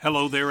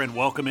Hello there, and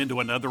welcome into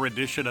another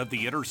edition of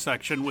The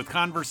Intersection with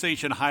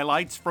conversation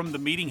highlights from the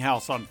Meeting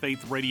House on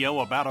Faith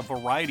Radio about a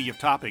variety of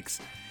topics,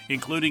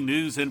 including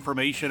news,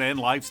 information, and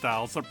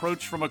lifestyles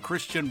approached from a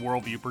Christian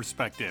worldview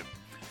perspective.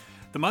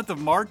 The month of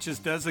March is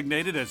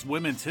designated as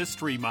Women's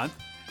History Month,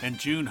 and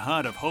June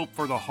Hunt of Hope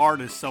for the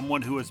Heart is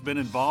someone who has been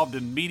involved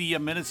in media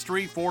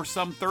ministry for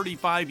some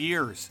 35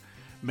 years,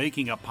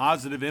 making a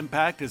positive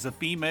impact as a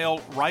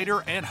female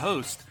writer and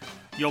host.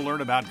 You'll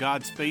learn about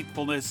God's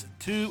faithfulness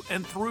to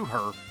and through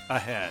her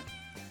ahead.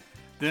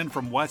 Then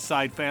from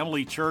Westside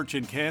Family Church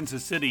in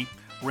Kansas City,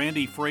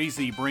 Randy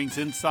Frazee brings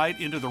insight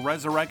into the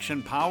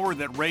resurrection power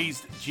that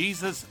raised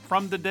Jesus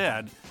from the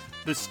dead,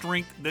 the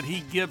strength that he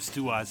gives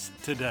to us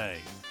today.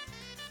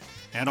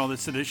 And on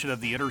this edition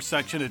of The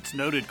Intersection, it's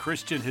noted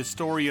Christian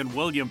historian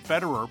William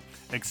Federer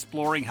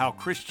exploring how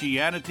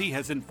Christianity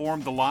has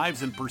informed the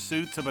lives and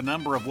pursuits of a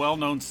number of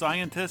well-known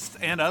scientists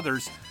and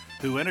others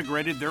who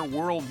integrated their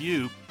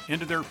worldview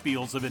into their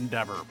fields of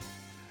endeavor.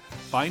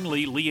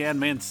 Finally, Leanne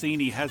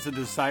Mancini has a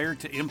desire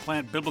to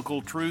implant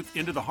biblical truth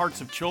into the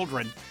hearts of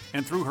children,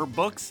 and through her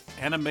books,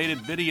 animated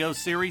video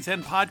series,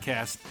 and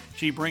podcasts,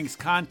 she brings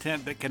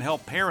content that can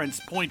help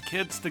parents point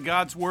kids to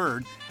God's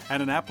Word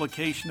and an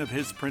application of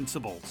His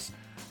principles.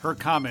 Her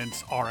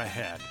comments are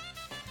ahead.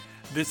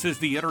 This is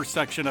The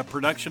Intersection, a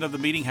production of the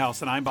Meeting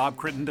House, and I'm Bob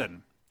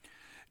Crittenden.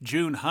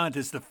 June Hunt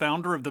is the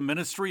founder of the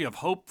Ministry of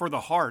Hope for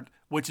the Heart,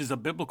 which is a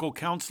biblical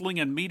counseling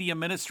and media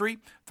ministry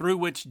through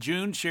which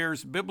June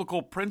shares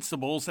biblical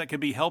principles that can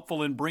be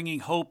helpful in bringing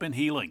hope and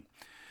healing.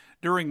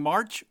 During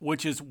March,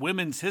 which is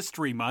Women's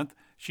History Month,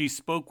 she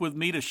spoke with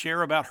me to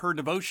share about her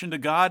devotion to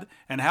God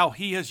and how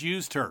He has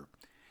used her.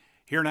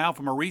 Here now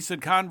from a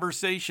recent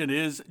conversation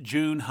is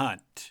June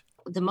Hunt.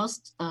 The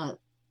most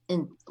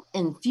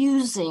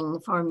infusing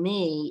for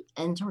me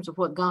in terms of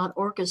what God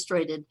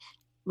orchestrated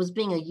was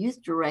being a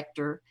youth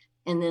director,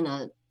 and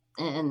then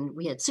and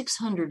we had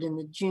 600 in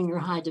the junior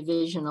high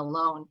division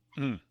alone.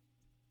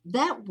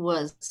 That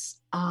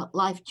was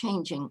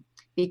life-changing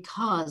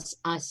because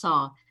I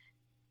saw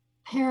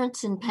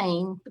parents in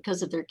pain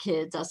because of their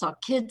kids. I saw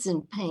kids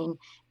in pain,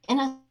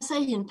 and I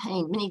say in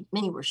pain,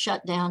 many were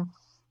shut down,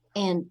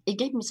 and it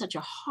gave me such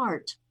a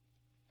heart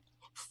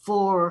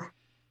for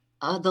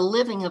the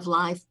living of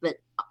life. But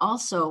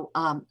also,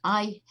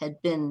 I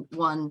had been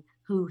one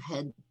who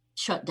had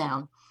shut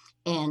down.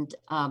 And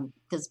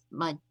because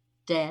my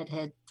dad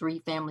had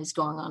 3 families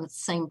going on at the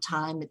same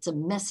time, it's a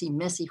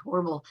messy,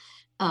 horrible,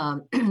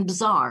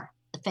 bizarre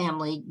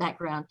family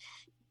background.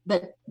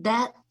 But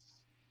that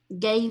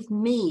gave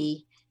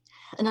me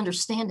an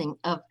understanding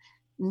of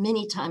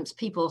many times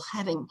people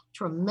having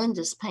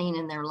tremendous pain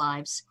in their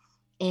lives.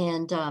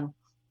 And,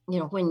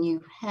 when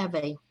you have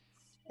a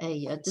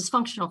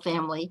dysfunctional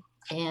family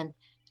and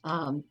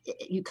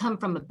you come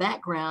from a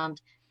background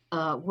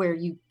where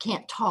you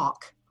can't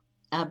talk,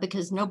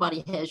 because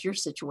nobody has your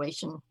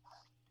situation.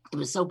 It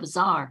was so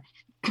bizarre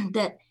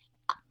that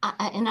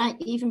I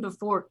even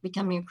before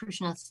becoming a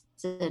Christian, I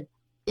said,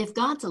 if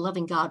God's a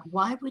loving God,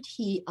 why would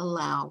He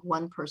allow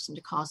one person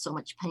to cause so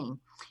much pain?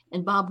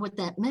 And Bob, what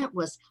that meant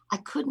was I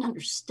couldn't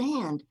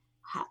understand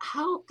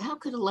how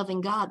could a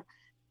loving God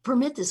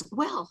permit this?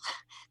 Well,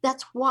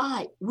 that's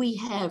why we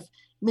have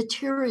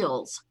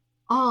materials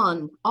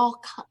on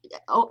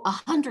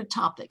 100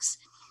 topics.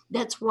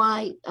 That's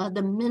why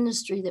the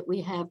ministry that we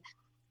have,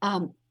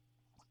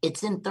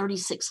 it's in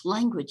 36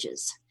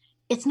 languages.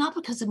 It's not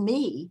because of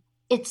me.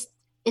 It's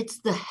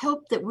the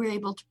help that we're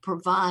able to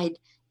provide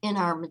in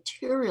our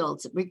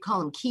materials. We call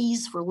them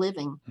keys for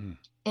living.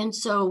 And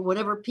so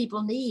whatever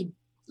people need,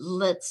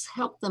 let's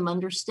help them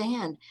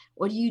understand.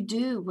 What do you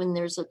do when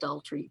there's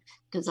adultery?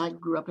 Because I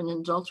grew up in an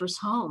adulterous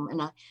home,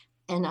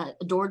 and I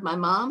adored my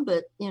mom,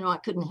 but I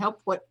couldn't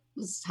help what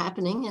was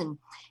happening,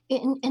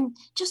 and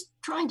just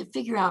trying to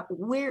figure out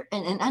where,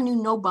 and I knew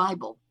no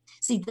Bible.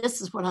 See,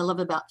 this is what I love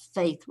about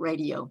Faith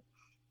Radio.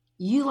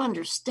 You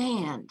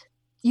understand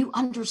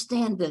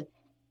the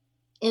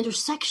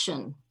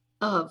intersection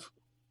of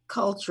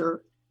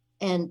culture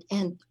and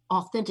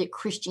authentic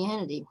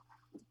Christianity.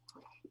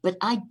 But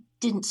I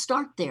didn't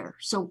start there.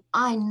 So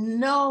I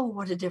know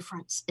what a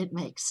difference it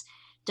makes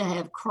to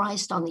have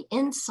Christ on the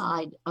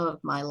inside of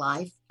my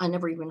life. I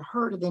never even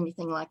heard of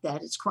anything like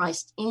that. It's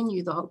Christ in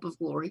you, the hope of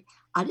glory.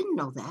 I didn't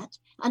know that.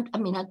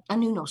 I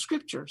knew no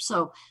scripture.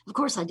 So of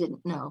course I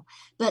didn't know.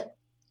 But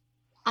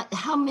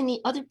how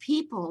many other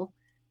people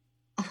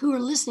who are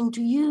listening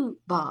to you,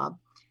 Bob,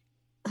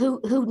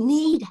 who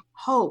need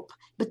hope,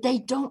 but they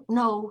don't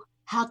know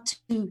how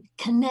to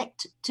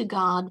connect to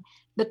God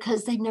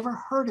because they've never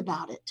heard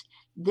about it.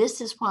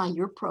 This is why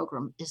your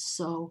program is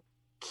so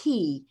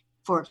key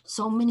for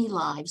so many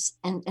lives,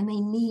 and they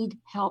need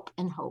help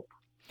and hope.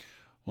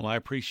 Well, I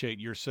appreciate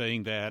your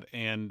saying that,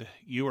 and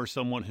you are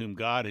someone whom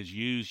God has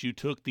used. You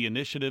took the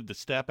initiative to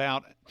step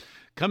out,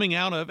 coming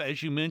out of,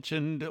 as you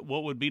mentioned,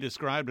 what would be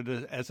described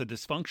as a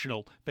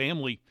dysfunctional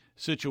family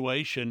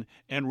situation,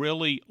 and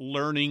really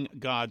learning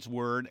God's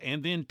Word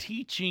and then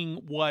teaching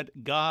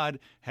what God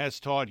has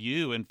taught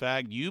you. In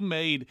fact, you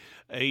made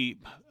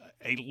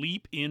a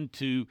leap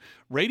into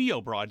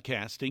radio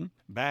broadcasting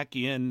back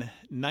in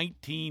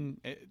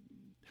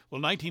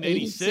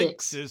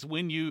 1986 is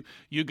when you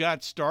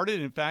got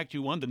started. In fact,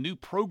 you won the new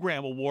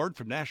program award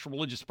from National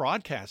Religious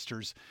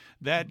Broadcasters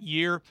that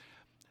year.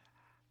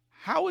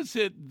 How is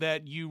it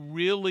that you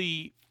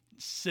really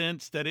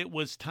sensed that it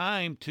was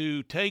time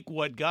to take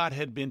what God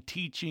had been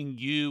teaching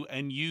you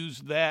and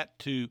use that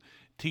to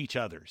teach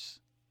others?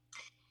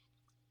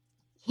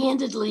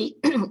 Candidly,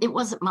 it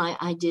wasn't my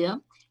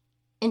idea.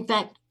 In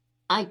fact,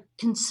 I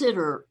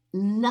consider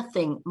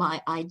nothing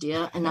my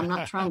idea, and I'm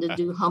not trying to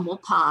do humble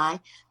pie,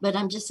 but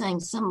I'm just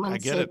saying someone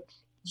said,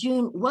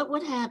 June, what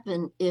would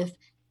happen if,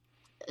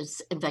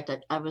 in fact,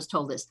 I was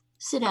told this,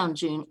 sit down,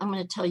 June, I'm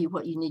going to tell you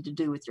what you need to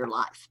do with your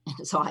life.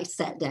 And so I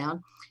sat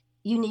down,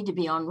 you need to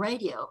be on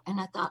radio. And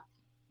I thought,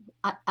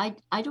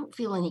 I don't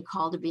feel any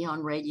call to be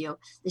on radio.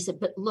 They said,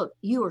 but look,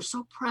 you are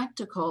so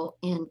practical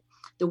in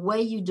the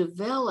way you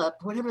develop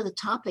whatever the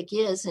topic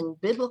is and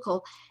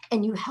biblical,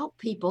 and you help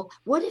people.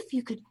 What if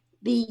you could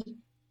be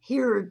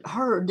heard?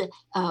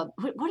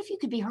 What if you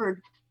could be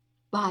heard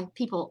by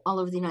people all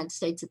over the United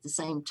States at the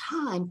same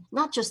time,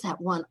 not just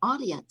that one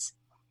audience?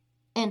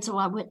 And so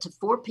I went to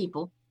 4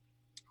 people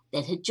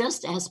that had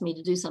just asked me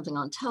to do something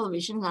on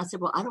television. And I said,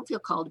 well, I don't feel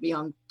called to be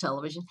on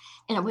television.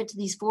 And I went to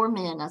these 4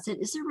 men. I said,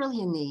 is there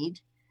really a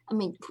need? I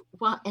mean,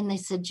 why? And they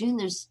said, June,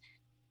 there's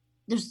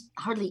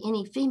hardly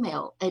any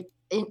female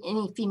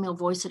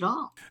voice at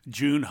all.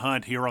 June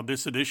Hunt here on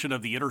this edition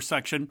of The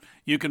Intersection.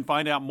 You can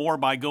find out more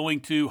by going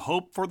to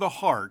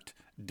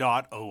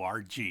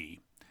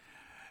hopefortheheart.org.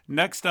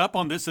 Next up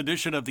on this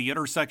edition of the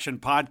Intersection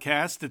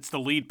podcast, it's the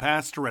lead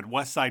pastor at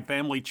Westside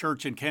Family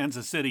Church in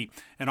Kansas City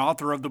and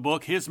author of the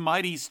book His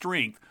Mighty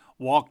Strength,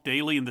 Walk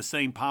Daily in the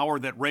Same Power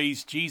That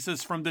Raised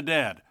Jesus from the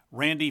Dead,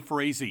 Randy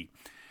Frazee.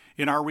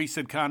 In our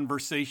recent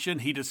conversation,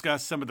 he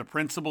discussed some of the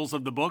principles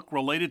of the book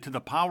related to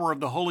the power of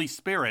the Holy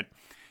Spirit.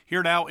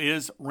 Here now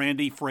is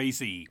Randy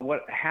Frazee.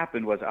 What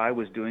happened was I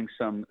was doing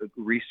some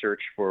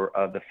research for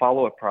the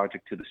follow-up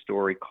project to the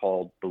story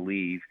called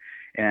Believe,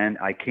 and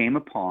I came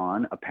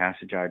upon a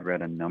passage I'd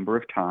read a number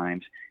of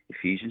times,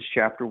 Ephesians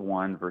chapter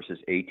 1, verses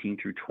 18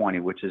 through 20,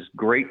 which is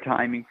great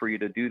timing for you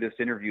to do this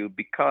interview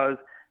because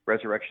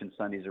Resurrection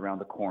Sunday is around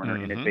the corner,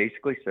 and it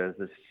basically says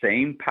the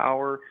same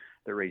power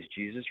that raised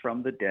Jesus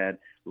from the dead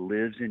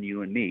lives in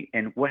you and me.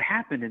 And what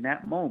happened in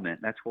that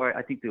moment, that's why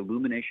I think the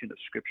illumination of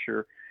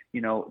Scripture,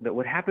 that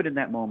what happened in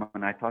that moment,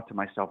 and I thought to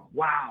myself,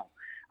 wow,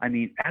 I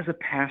mean, as a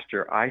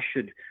pastor, I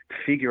should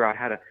figure out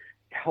how to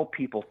help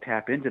people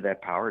tap into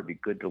that power. It'd be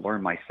good to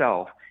learn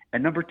myself.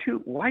 And number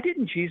 2, why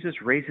didn't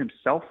Jesus raise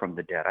himself from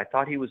the dead? I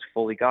thought he was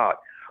fully God,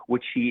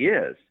 which he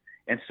is.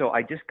 And so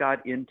I just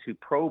got into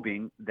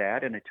probing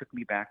that, and it took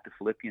me back to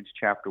Philippians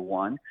chapter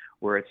 1,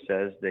 where it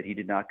says that he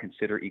did not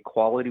consider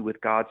equality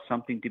with God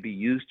something to be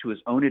used to his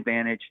own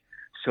advantage,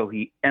 so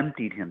he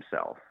emptied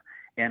himself.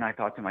 And I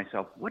thought to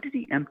myself, what did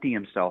he empty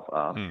himself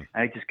of? And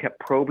I just kept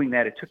probing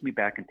that. It took me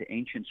back into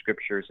ancient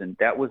scriptures, and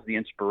that was the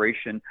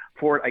inspiration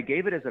for it. I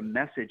gave it as a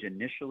message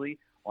initially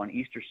on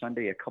Easter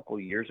Sunday a couple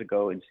of years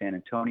ago in San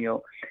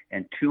Antonio,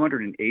 and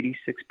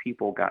 286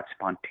 people got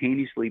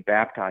spontaneously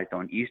baptized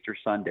on Easter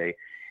Sunday.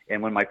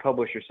 And when my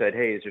publisher said,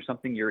 hey, is there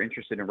something you're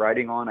interested in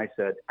writing on? I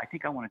said, I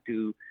think I want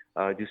to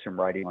do some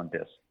writing on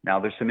this. Now,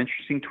 there's some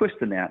interesting twist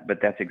in that, but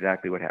that's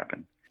exactly what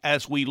happened.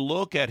 As we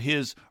look at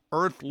his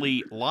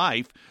earthly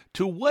life,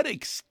 to what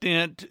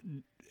extent,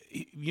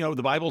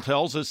 the Bible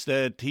tells us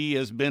that he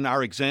has been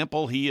our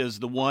example. He is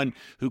the one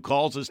who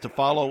calls us to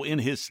follow in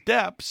his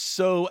steps.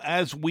 So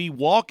as we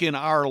walk in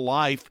our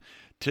life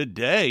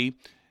today,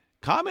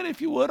 comment, if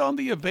you would, on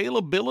the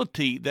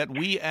availability that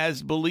we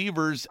as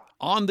believers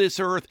on this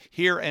earth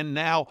here and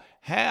now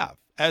have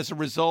as a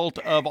result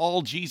of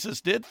all Jesus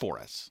did for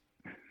us.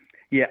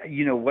 Yeah,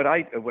 what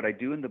I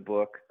do in the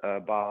book,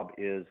 Bob,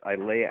 is I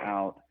lay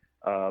out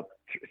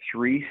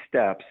 3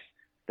 steps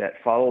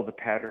that follow the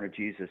pattern of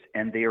Jesus,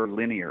 and they are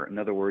linear. In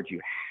other words,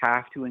 you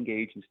have to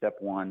engage in step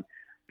 1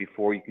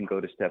 before you can go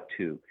to step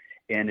 2.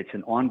 And it's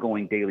an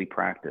ongoing daily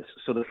practice.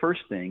 So the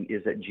first thing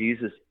is that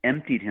Jesus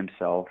emptied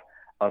himself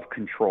of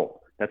control.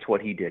 That's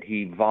what he did.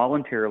 He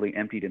voluntarily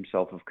emptied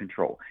himself of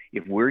control.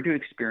 If we're to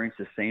experience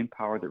the same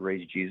power that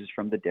raised Jesus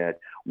from the dead,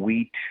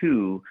 we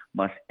too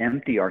must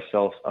empty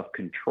ourselves of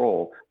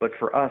control. But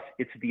for us,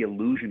 it's the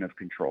illusion of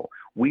control.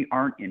 We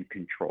aren't in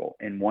control.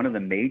 And one of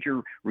the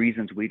major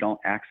reasons we don't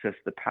access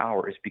the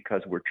power is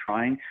because we're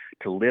trying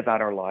to live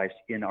out our lives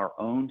in our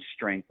own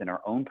strength and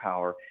our own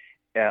power,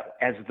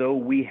 as though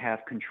we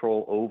have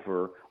control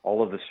over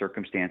all of the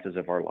circumstances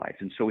of our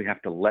lives. And so we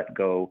have to let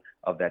go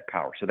of that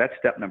power. So that's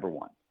step number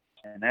 1.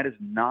 And that is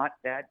not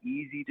that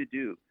easy to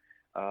do.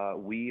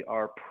 We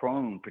are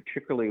prone,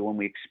 particularly when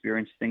we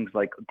experience things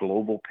like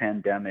global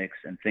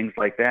pandemics and things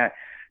like that,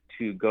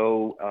 to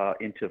go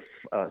into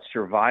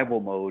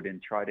survival mode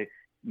and try to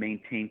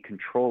maintain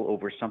control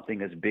over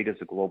something as big as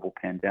a global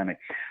pandemic.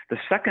 The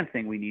second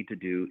thing we need to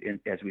do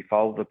as we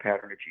follow the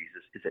pattern of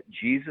Jesus is that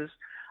Jesus,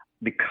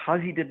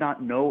 because he did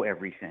not know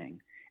everything,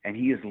 and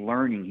he is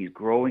learning. He's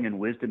growing in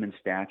wisdom and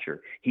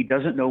stature. He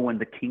doesn't know when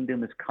the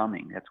kingdom is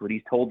coming. That's what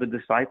he's told the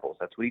disciples.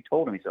 That's what he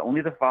told them. He said,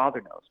 only the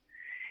Father knows.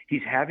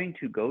 He's having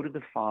to go to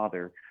the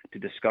Father to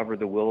discover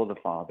the will of the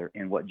Father.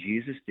 And what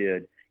Jesus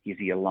did is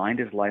he aligned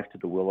his life to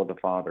the will of the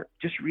Father.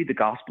 Just read the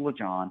Gospel of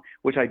John,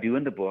 which I do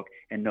in the book,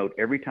 and note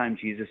every time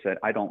Jesus said,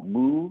 I don't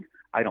move,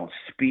 I don't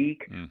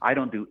speak, I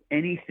don't do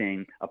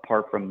anything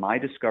apart from my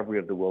discovery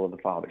of the will of the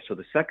Father. So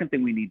the second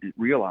thing we need to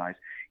realize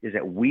is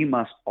that we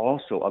must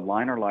also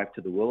align our life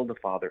to the will of the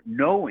Father,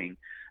 knowing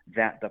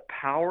that the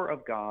power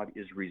of God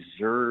is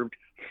reserved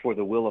for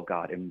the will of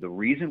God. And the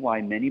reason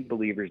why many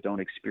believers don't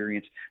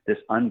experience this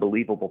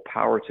unbelievable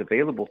power that's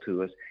available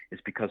to us is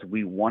because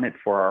we want it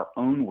for our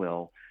own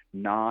will,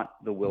 not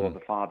the will of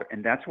the Father.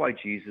 And that's why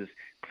Jesus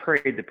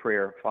prayed the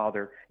prayer,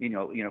 Father,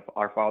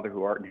 our Father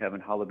who art in heaven,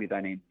 hallowed be thy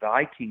name.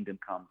 Thy kingdom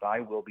come, thy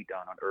will be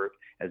done on earth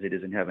as it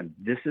is in heaven.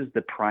 This is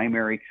the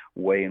primary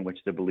way in which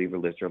the believer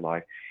lives their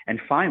life.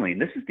 And finally,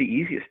 and this is the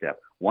easiest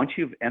step, once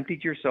you've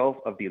emptied yourself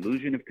of the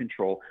illusion of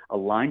control,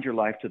 aligned your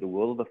life to the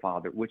will of the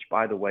Father, which,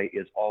 by the way,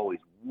 is always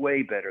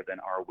way better than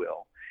our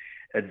will,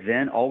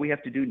 then all we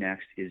have to do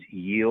next is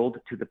yield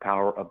to the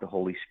power of the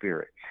Holy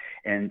Spirit.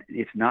 And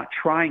it's not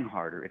trying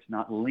harder. It's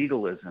not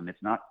legalism.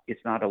 It's not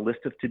a list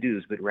of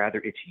to-dos, but rather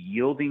it's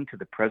yielding to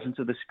the presence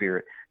of the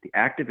Spirit, the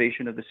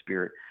activation of the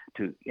Spirit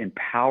to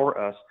empower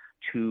us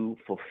to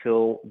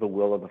fulfill the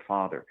will of the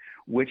Father,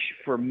 which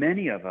for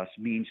many of us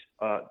means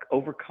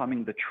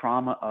overcoming the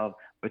trauma of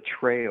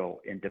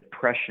betrayal and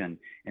depression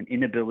and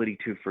inability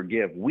to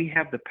forgive. We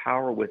have the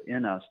power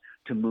within us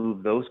to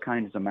move those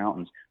kinds of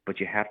mountains, but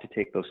you have to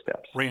take those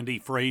steps. Randy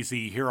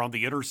Frazee here on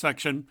The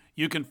Intersection.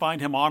 You can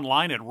find him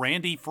online at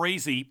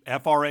randyfrazee,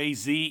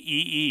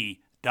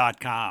 FRAZEE.com.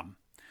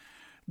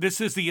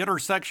 This is The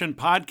Intersection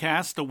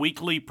Podcast, a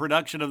weekly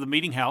production of the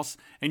Meeting House,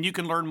 and you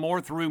can learn more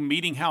through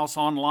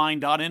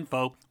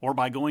meetinghouseonline.info or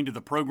by going to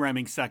the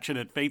programming section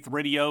at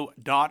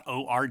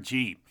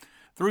faithradio.org.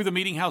 Through the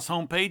Meeting House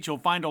homepage, you'll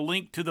find a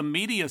link to the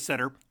Media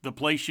Center, the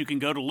place you can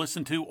go to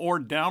listen to or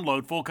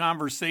download full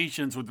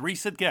conversations with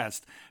recent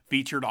guests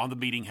featured on the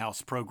Meeting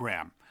House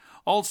program.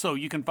 Also,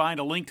 you can find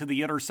a link to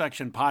the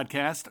Intersection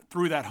Podcast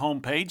through that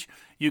homepage.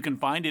 You can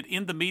find it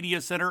in the Media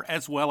Center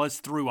as well as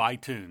through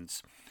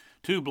iTunes.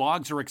 2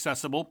 blogs are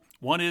accessible.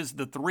 One is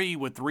The Three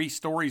with 3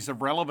 stories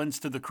of relevance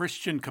to the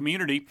Christian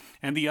community,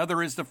 and the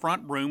other is The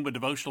Front Room with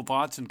devotional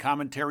thoughts and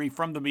commentary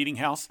from the Meeting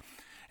House.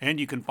 And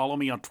you can follow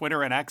me on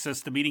Twitter and access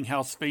the Meeting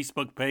House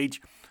Facebook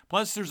page.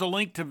 Plus, there's a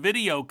link to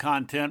video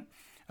content.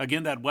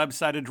 Again, that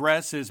website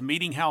address is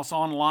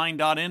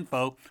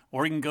meetinghouseonline.info,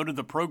 or you can go to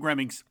the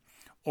programming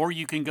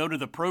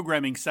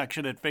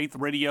section at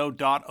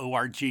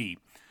faithradio.org.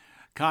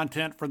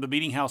 Content from the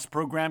Meeting House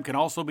program can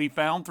also be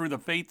found through the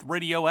Faith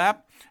Radio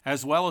app,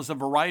 as well as a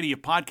variety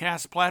of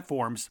podcast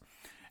platforms: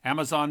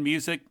 Amazon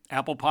Music,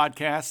 Apple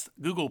Podcasts,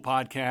 Google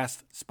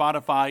Podcasts,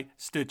 Spotify,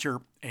 Stitcher,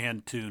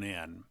 and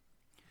TuneIn.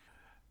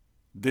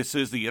 This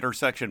is the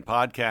Intersection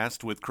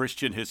Podcast with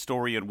Christian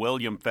historian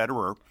William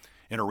Federer.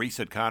 In a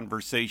recent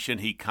conversation,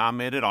 he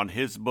commented on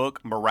his book,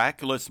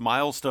 Miraculous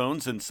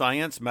Milestones in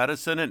Science,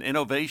 Medicine, and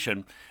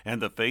Innovation, and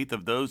the Faith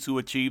of Those Who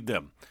Achieved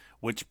Them,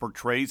 which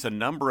portrays a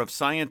number of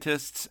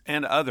scientists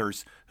and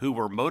others who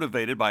were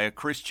motivated by a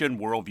Christian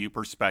worldview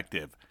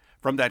perspective.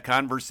 From that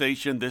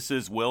conversation, this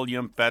is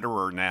William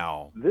Federer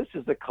now. This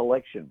is a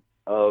collection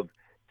of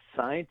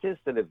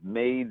scientists that have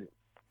made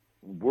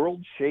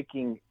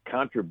world-shaking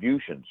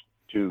contributions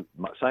to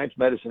science,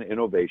 medicine,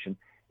 innovation,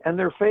 and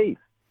their faith.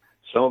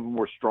 Some of them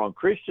were strong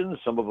Christians.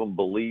 Some of them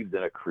believed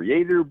in a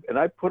creator. And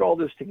I put all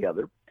this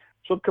together.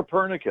 So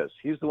Copernicus,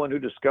 he's the one who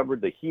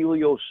discovered the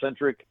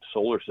heliocentric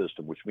solar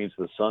system, which means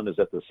the sun is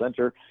at the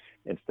center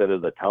instead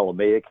of the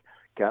Ptolemaic,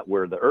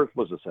 where the earth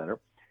was the center.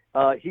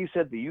 He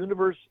said the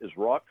universe is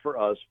wrought for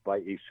us by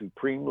a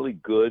supremely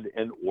good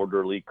and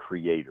orderly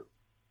creator.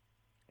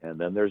 And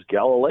then there's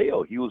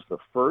Galileo. He was the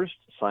first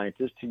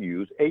scientist to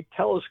use a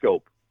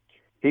telescope.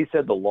 He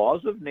said the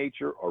laws of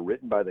nature are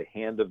written by the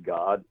hand of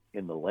God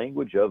in the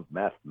language of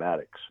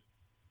mathematics.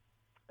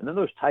 And then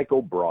there's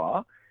Tycho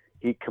Brahe.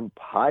 He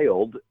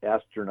compiled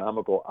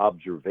astronomical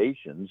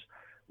observations,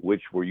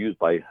 which were used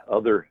by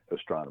other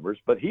astronomers.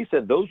 But he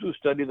said those who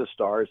study the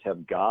stars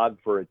have God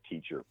for a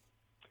teacher.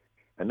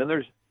 And then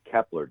there's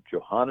Kepler,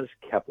 Johannes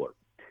Kepler.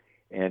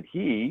 And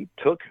he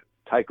took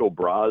Tycho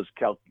Brahe's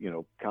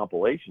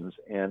compilations,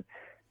 and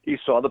he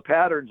saw the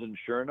patterns, and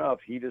sure enough,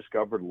 he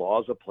discovered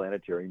laws of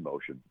planetary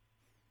motion.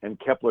 And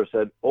Kepler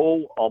said,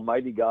 "O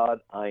Almighty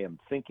God, I am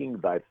thinking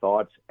thy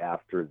thoughts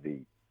after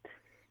thee."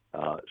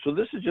 So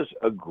this is just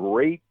a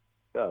great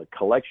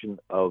collection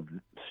of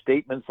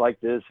statements like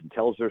this, and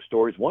tells their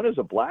stories. One is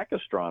a black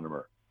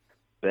astronomer,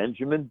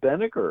 Benjamin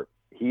Benneker.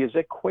 He is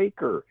a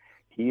Quaker.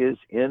 He is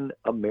in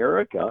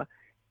America,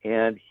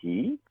 and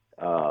he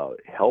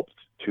helped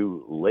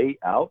to lay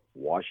out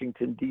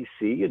Washington,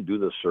 D.C., and do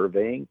the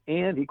surveying,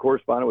 and he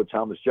corresponded with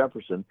Thomas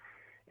Jefferson.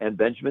 And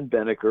Benjamin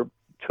Benneker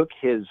took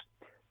his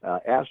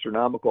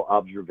astronomical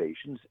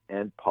observations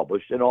and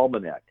published an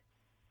almanac.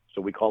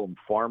 So we call them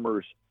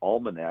farmers'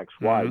 almanacs.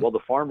 Why? Well,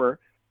 the farmer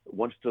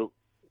wants to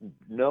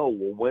know,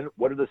 well,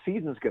 what are the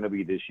seasons going to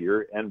be this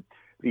year? And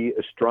the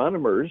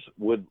astronomers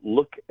would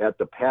look at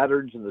the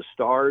patterns in the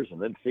stars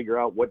and then figure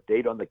out what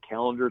date on the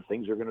calendar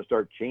things are going to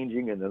start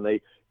changing, and then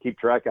they keep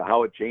track of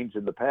how it changed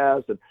in the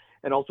past,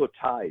 and also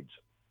tides.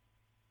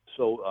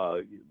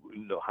 So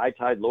high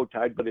tide, low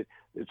tide, but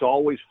it's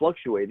always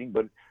fluctuating.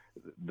 But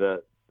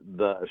the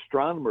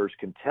astronomers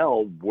can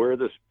tell where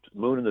the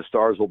moon and the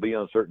stars will be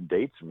on certain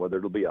dates, and whether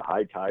it'll be a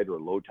high tide or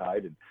a low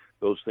tide, and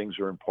those things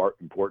are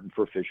important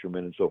for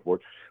fishermen and so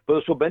forth.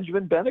 But so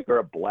Benjamin Banneker,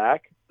 a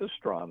black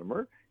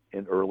astronomer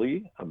in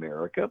early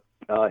America,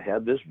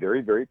 had this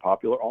very, very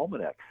popular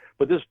almanac.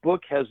 But this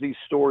book has these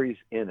stories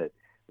in it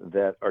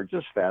that are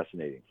just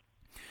fascinating.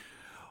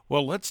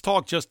 Well, let's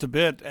talk just a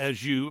bit,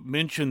 as you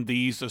mentioned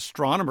these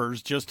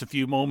astronomers just a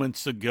few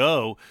moments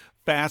ago.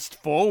 Fast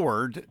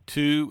forward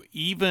to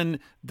even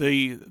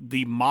the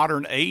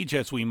modern age,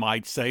 as we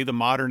might say, the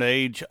modern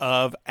age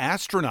of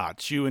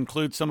astronauts. You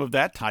include some of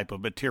that type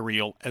of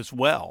material as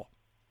well.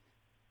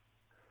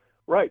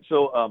 Right.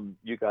 So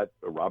you got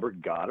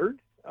Robert Goddard,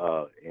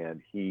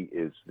 and he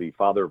is the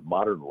father of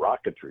modern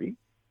rocketry,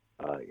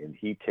 and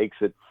he takes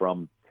it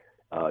from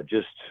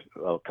just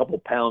a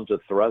couple pounds of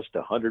thrust,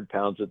 100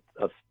 pounds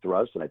of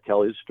thrust, and I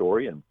tell his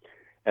story. And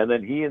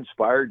then he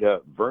inspired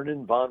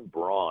Wernher von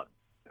Braun,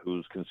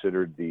 who's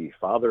considered the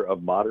father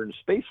of modern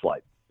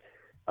spaceflight.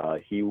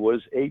 He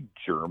was a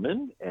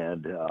German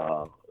and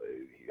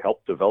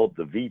helped develop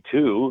the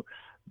V2,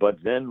 but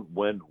then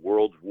when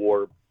World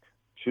War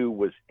II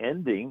was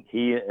ending,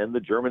 he and the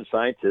German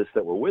scientists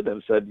that were with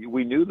him said,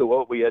 we knew that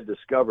what we had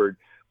discovered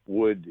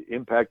would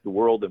impact the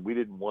world, and we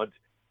didn't want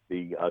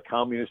the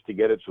communists to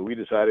get it, so we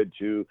decided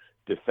to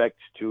defect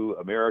to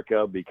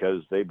America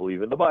because they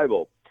believe in the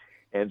Bible.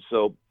 And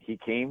so he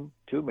came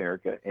to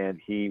America, and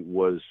he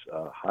was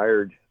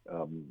hired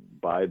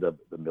by the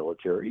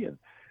military, and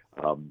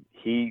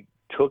he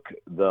took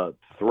the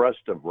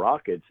thrust of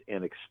rockets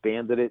and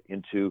expanded it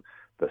into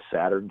the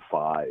Saturn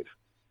V.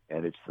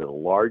 And it's the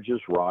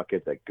largest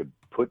rocket that could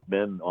put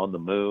men on the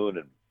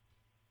moon.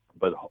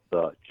 But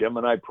the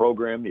Gemini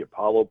program, the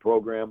Apollo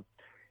program,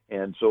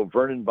 and so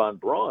Wernher von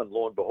Braun,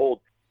 lo and behold,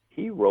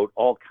 he wrote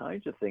all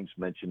kinds of things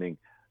mentioning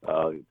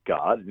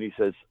God. And he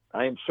says,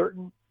 I am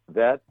certain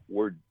that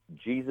were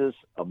Jesus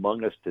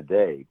among us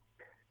today,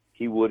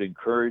 he would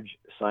encourage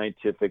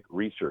scientific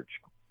research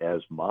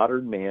as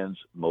modern man's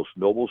most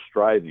noble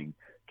striving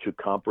to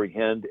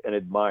comprehend and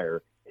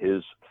admire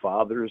his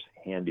Father's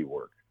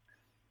handiwork.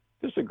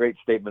 This is a great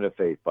statement of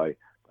faith by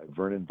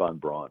Wernher von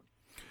Braun.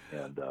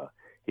 And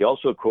he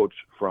also quotes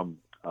from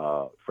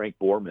Frank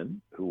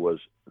Borman, who was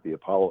the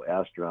Apollo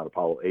astronaut,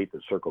 Apollo 8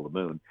 that circled the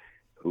moon,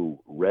 who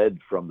read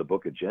from the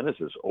book of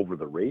Genesis over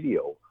the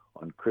radio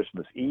on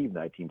Christmas Eve,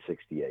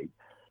 1968.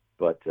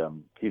 But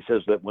he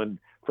says that when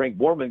Frank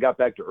Borman got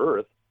back to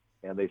Earth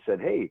and they said,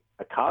 hey,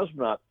 a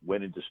cosmonaut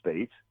went into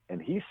space, and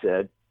he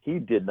said he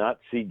did not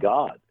see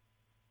God.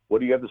 What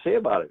do you have to say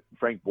about it?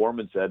 Frank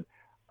Borman said,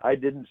 I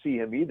didn't see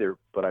him either,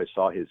 but I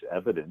saw his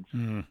evidence.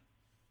 Mm.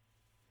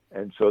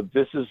 And so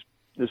this is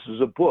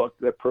a book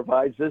that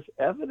provides this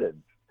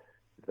evidence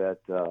that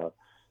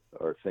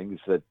are things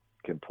that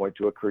can point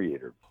to a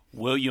creator.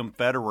 William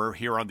Federer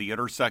here on The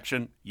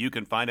Intersection. You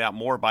can find out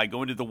more by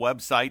going to the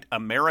website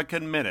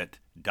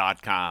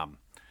AmericanMinute.com.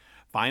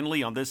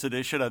 Finally, on this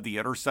edition of the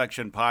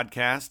Intersection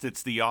podcast,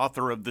 it's the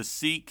author of the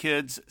Sea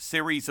Kids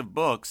series of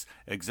books,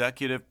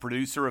 executive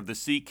producer of the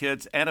Sea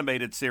Kids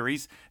animated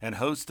series, and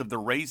host of the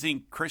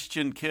Raising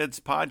Christian Kids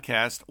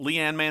podcast,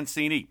 Leanne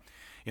Mancini.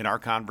 In our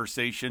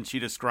conversation, she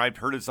described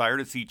her desire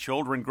to see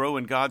children grow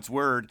in God's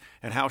Word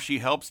and how she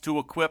helps to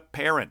equip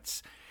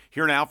parents.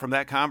 Here now from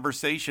that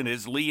conversation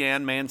is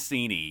Leanne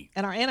Mancini.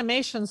 In our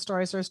animation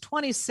stories, there's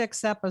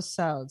 26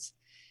 episodes.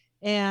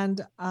 And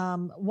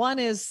one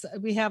is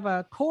we have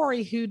a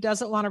Corey who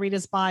doesn't want to read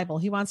his Bible.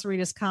 He wants to read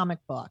his comic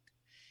book.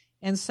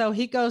 And so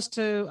he goes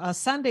to a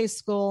Sunday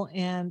school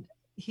and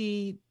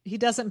he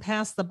doesn't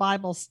pass the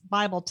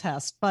Bible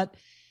test, but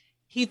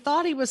he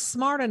thought he was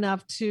smart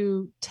enough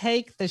to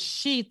take the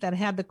sheet that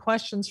had the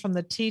questions from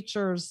the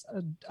teacher's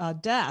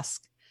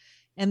desk,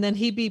 and then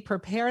he'd be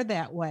prepared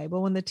that way. But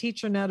when the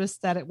teacher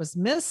noticed that it was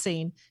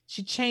missing,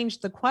 she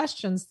changed the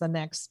questions the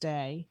next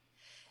day.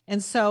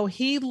 And so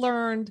he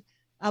learned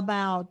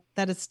about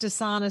that it's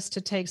dishonest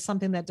to take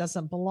something that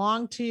doesn't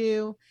belong to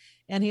you.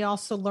 And he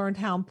also learned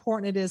how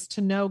important it is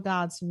to know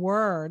God's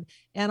word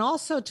and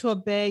also to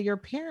obey your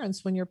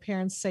parents when your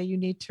parents say you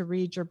need to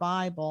read your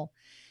Bible.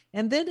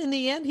 And then in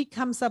the end, he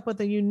comes up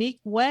with a unique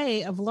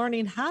way of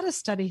learning how to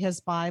study his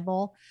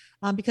Bible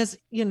because,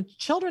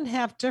 children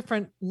have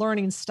different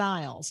learning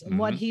styles. And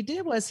what he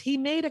did was he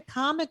made a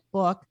comic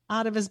book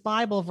out of his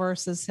Bible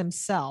verses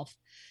himself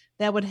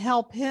that would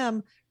help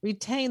him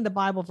retain the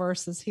Bible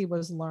verses he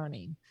was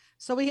learning.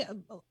 So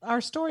our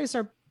stories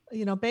are,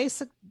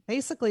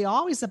 basically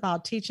always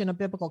about teaching a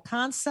biblical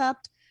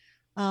concept,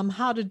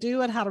 how to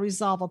do it, how to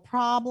resolve a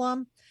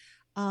problem.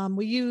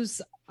 We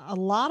use a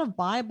lot of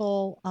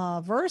Bible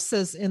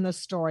verses in the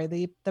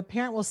story. The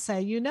parent will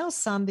say,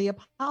 son, the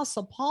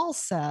Apostle Paul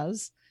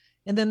says,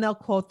 and then they'll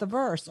quote the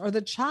verse, or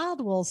the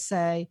child will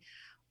say,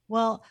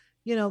 well,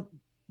 the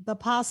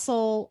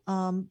apostle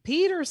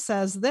Peter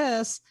says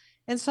this.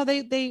 And so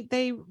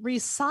they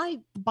recite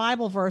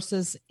Bible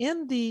verses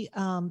in the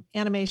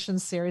animation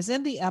series,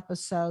 in the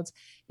episodes.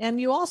 And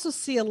you also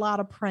see a lot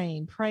of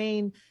praying,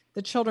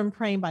 the children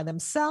praying by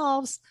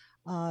themselves,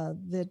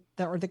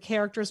 the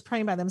characters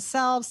praying by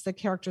themselves, the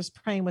characters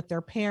praying with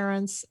their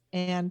parents,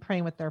 and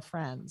praying with their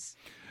friends.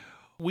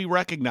 We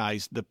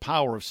recognize the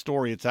power of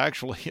story. It's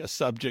actually a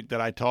subject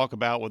that I talk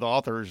about with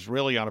authors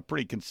really on a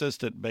pretty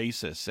consistent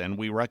basis. And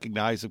we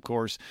recognize, of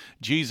course,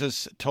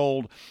 Jesus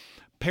told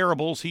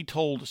parables, he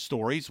told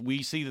stories.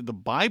 We see that the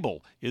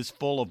Bible is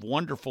full of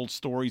wonderful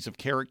stories of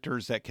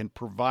characters that can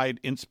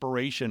provide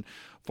inspiration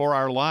for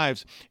our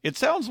lives. It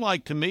sounds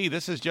like to me,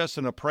 this is just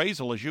an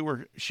appraisal as you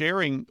were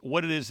sharing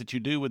what it is that you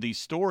do with these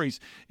stories,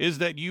 is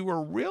that you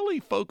are really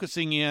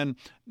focusing in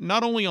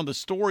not only on the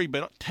story,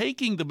 but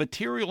taking the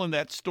material in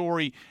that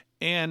story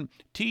and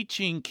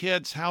teaching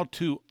kids how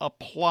to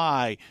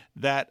apply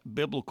that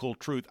biblical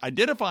truth,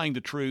 identifying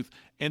the truth,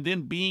 and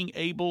then being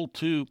able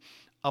to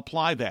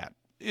apply that.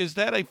 Is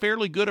that a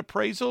fairly good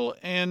appraisal?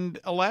 And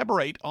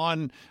elaborate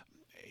on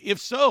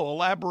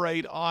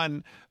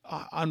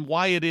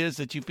why it is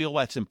that you feel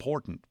that's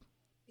important.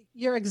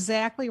 You're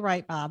exactly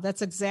right, Bob.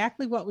 That's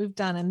exactly what we've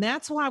done. And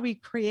that's why we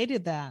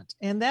created that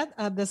and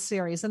this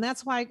series. And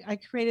that's why I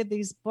created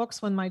these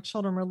books when my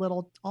children were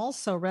little,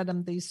 also read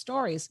them these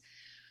stories.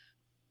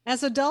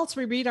 As adults,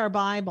 we read our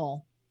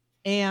Bible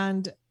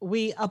and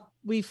we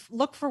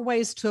look for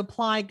ways to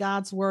apply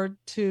God's word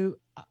to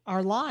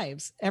our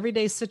lives,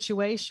 everyday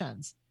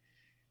situations.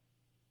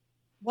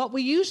 What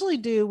we usually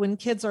do when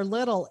kids are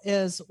little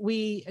is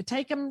we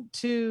take them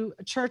to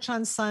church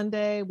on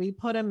Sunday, we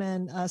put them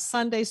in a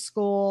Sunday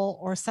school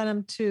or send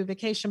them to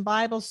vacation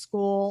Bible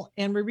school,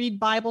 and we read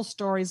Bible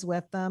stories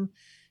with them,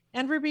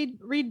 and we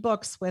read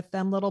books with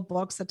them, little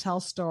books that tell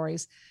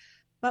stories.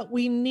 But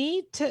we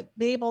need to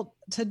be able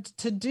to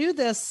do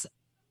this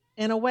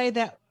in a way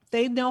that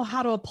they know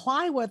how to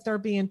apply what they're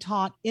being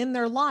taught in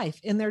their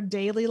life, in their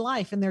daily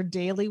life, in their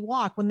daily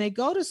walk. When they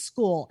go to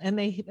school and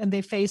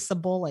they face a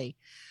bully.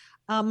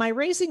 My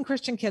Raising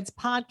Christian Kids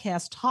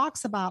podcast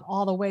talks about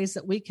all the ways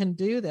that we can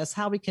do this,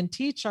 how we can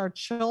teach our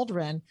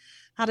children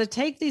how to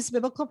take these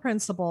biblical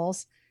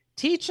principles,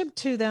 teach them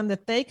to them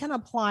that they can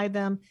apply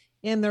them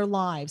in their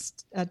lives.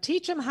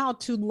 Teach them how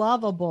to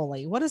love a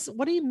bully. What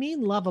do you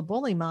mean love a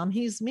bully, Mom?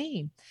 He's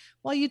mean.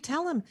 Well, you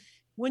tell them,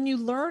 when you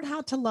learn how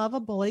to love a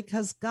bully,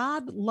 because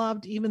God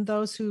loved even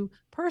those who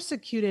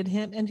persecuted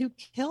him and who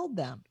killed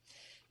them,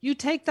 you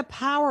take the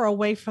power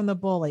away from the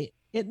bully.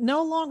 It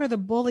no longer the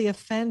bully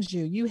offends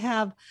you. You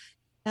have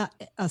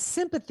a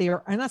sympathy,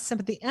 or not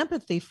sympathy,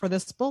 empathy for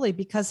this bully,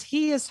 because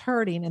he is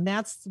hurting, and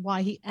that's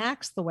why he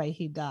acts the way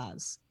he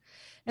does.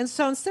 And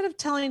so instead of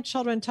telling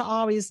children to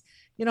always,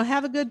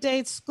 have a good day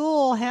at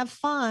school, have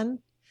fun,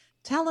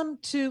 tell them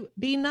to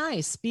be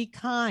nice, be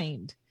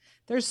kind.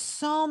 There's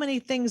so many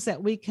things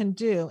that we can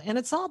do, and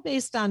it's all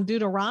based on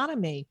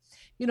Deuteronomy.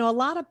 A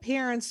lot of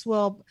parents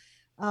will,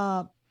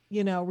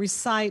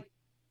 recite,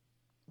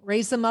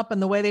 raise them up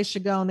in the way they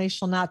should go, and they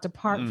shall not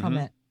depart from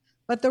it.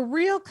 But the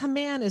real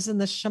command is in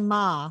the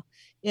Shema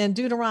in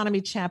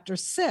Deuteronomy chapter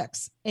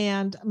 6.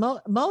 And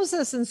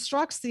Moses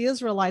instructs the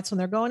Israelites when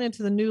they're going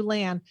into the new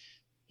land.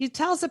 He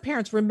tells the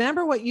parents,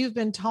 remember what you've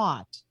been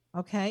taught.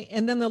 Okay.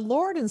 And then the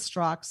Lord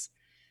instructs,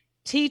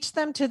 teach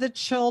them to the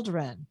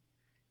children,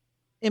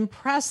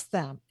 impress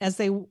them as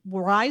they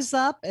rise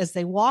up, as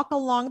they walk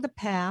along the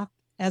path,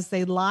 as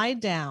they lie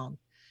down.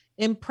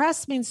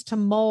 Impress means to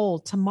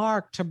mold, to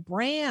mark, to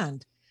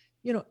brand.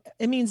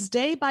 It means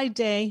day by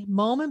day,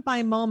 moment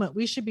by moment,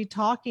 we should be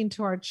talking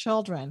to our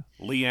children.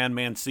 Leanne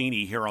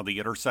Mancini here on The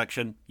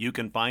Intersection. You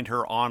can find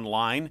her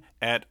online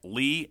at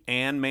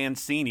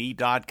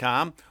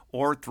leannemancini.com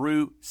or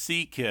through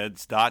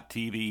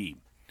ckids.tv.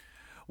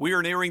 We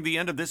are nearing the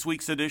end of this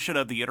week's edition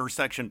of The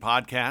Intersection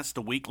Podcast,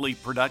 a weekly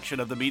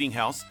production of the Meeting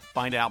House.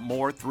 Find out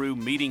more through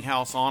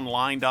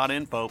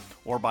meetinghouseonline.info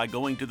or by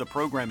going to the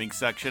programming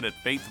section at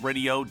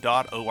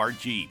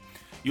faithradio.org.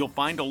 You'll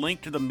find a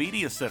link to the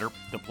Media Center,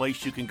 the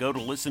place you can go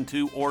to listen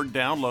to or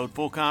download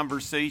full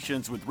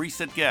conversations with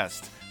recent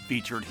guests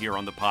featured here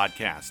on the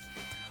podcast.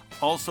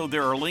 Also,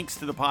 there are links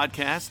to the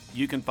podcast.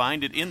 You can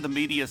find it in the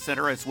Media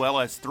Center as well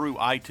as through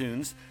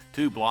iTunes.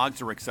 2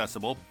 blogs are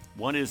accessible.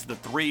 One is The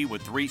Three,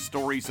 with 3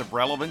 stories of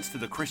relevance to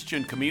the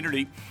Christian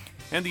community,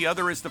 and the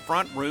other is The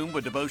Front Room,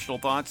 with devotional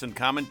thoughts and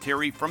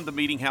commentary from the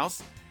Meeting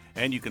House.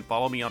 And you can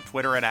follow me on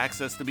Twitter and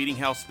access the Meeting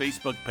House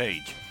Facebook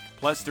page.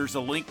 Plus, there's a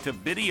link to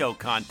video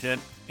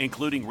content,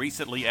 including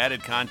recently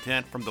added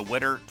content from the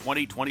Winter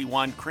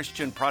 2021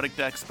 Christian Product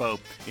Expo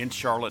in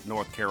Charlotte,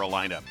 North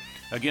Carolina.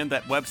 Again,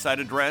 that website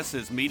address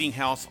is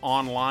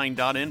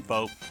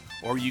meetinghouseonline.info,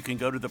 or you can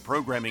go to the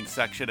programming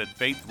section at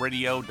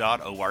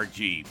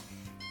faithradio.org.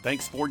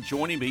 Thanks for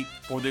joining me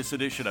for this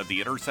edition of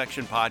the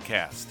Intersection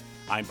Podcast.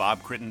 I'm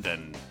Bob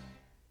Crittenden.